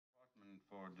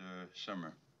for the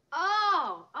summer.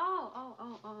 Oh.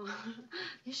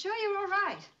 You sure you're all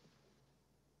right?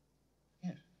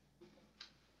 Yes.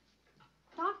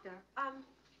 Doctor,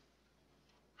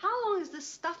 how long has this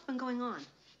stuff been going on?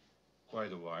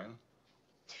 Quite a while.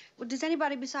 Well, does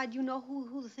anybody beside you know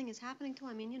who the thing is happening to?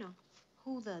 I mean, you know,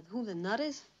 who the nut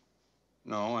is?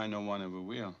 No, I know one of a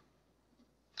wheel.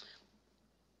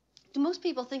 Do most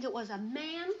people think it was a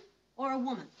man or a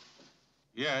woman?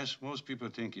 Yes, most people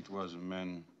think it was a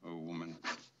man or a woman.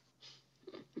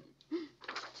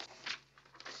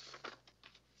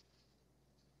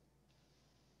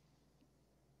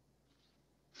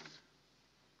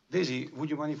 Daisy, would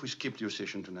you mind if we skipped your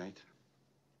session tonight?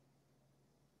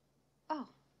 Oh.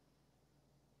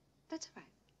 That's all right.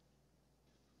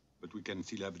 But we can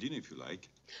still have dinner if you like.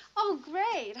 Oh,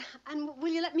 great. And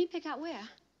will you let me pick out where?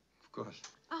 Of course.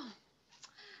 Oh.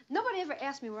 Nobody ever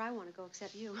asks me where I want to go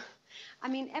except you. I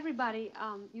mean, everybody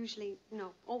usually, you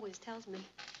know, always tells me.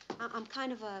 I'm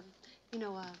kind of a, you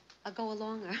know, a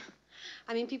go-alonger.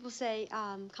 I mean, people say,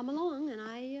 come along, and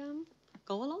I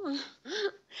go along.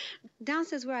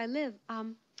 Downstairs where I live,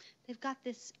 they've got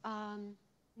this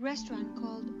restaurant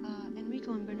called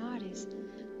Enrico and Bernardi's.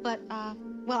 But,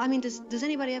 well, I mean, does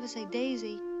anybody ever say,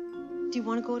 Daisy, do you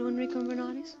want to go to Enrico and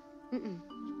Bernardi's? Mm-mm.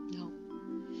 No.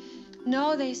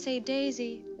 No, they say,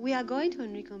 Daisy, we are going to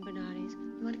Enrico and Bernardi's.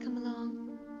 You want to come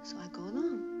along? So I go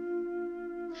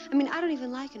along. I mean, I don't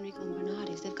even like Enrico and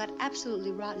Bernardi's. They've got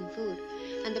absolutely rotten food.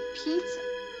 And the pizza,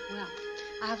 well,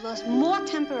 I have lost more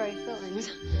temporary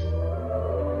fillings.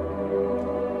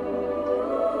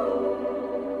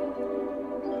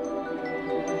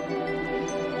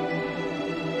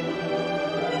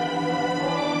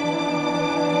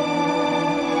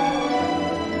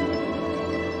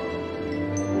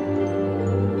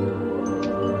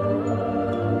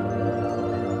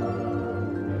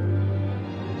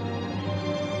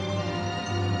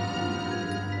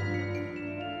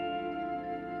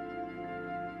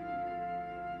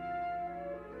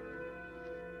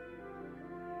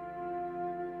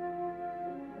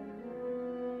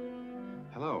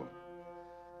 Hello.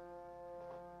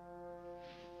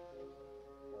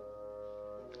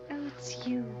 Oh, it's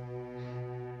you.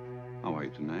 How are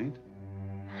you tonight?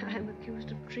 I am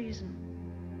accused of treason.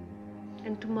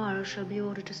 And tomorrow shall be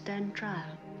ordered to stand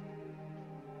trial.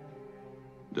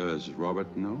 Does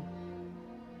Robert know?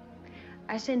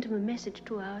 I sent him a message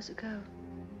 2 hours ago.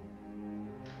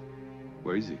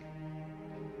 Where is he?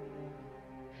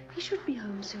 He should be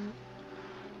home soon.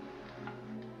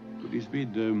 Could this be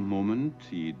the moment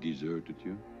he deserted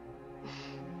you?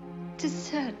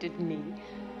 Deserted me?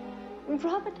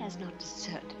 Robert has not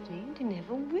deserted me, and he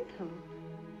never will.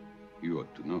 You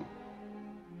ought to know.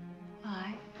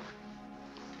 Why?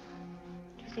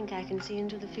 Do you think I can see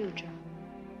into the future?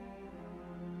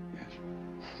 Yes.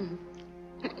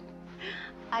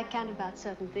 I can about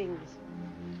certain things.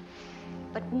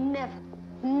 But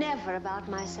never about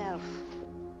myself.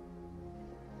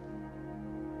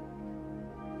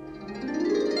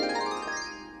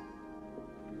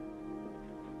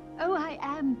 Oh, I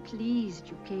am pleased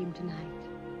you came tonight.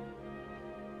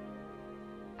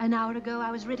 An hour ago,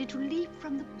 I was ready to leap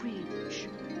from the bridge.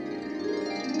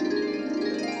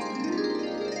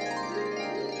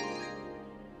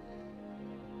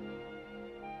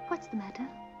 What's the matter?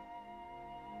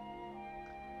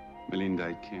 Melinda,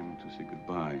 I came to say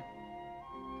goodbye.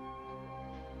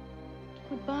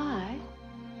 Goodbye?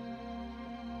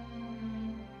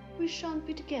 We shan't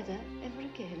be together ever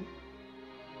again.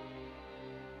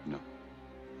 No.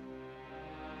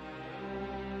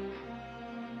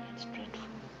 That's dreadful.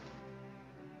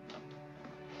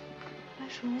 I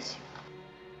shall miss you.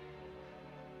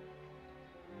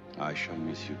 I shall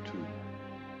miss you too.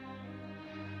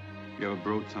 You have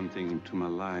brought something into my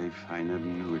life I never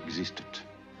knew existed.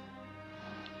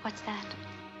 What's that?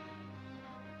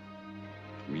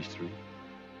 Mystery.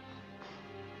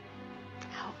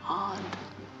 How odd.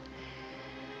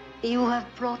 You have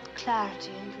brought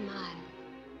clarity into mine.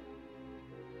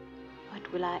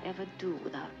 What will I ever do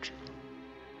without you?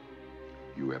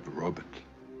 You have Robert.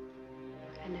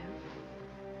 I know.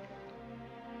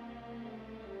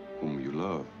 Whom you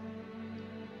love.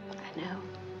 I know.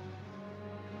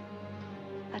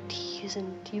 But he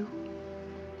isn't you.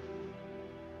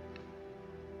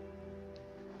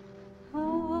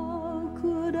 How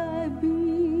could I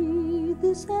be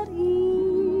this at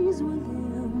ease with him?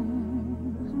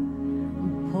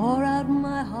 Pour out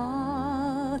my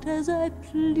heart as I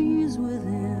please with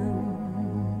him.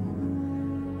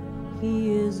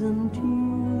 He isn't you.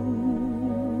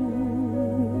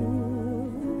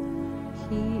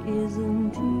 He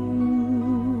isn't you.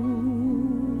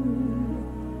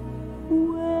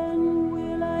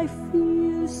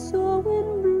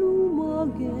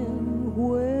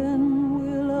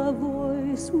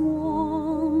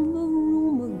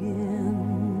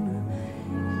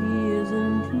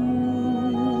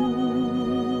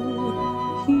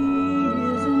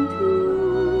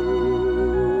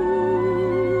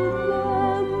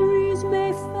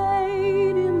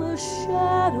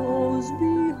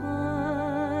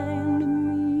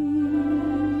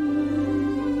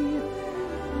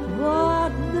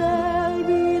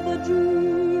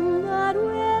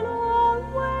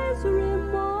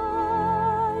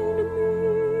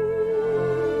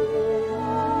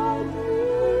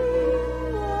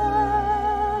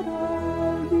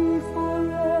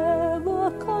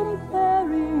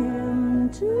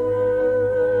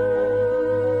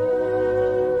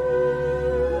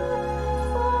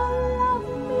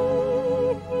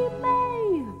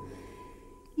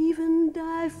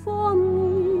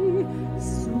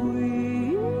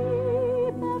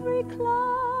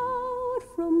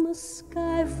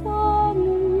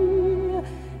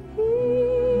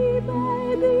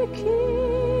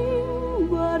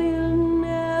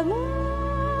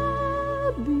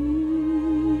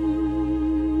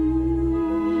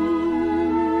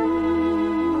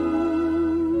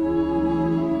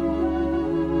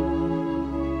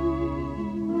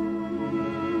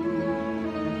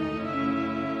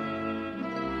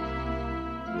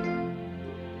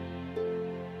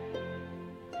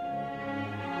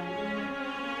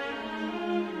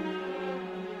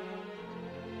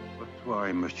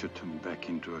 Why must you turn back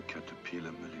into a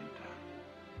caterpillar, Melinda?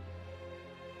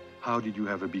 How did you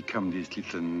ever become this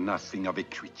little nothing of a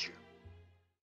creature?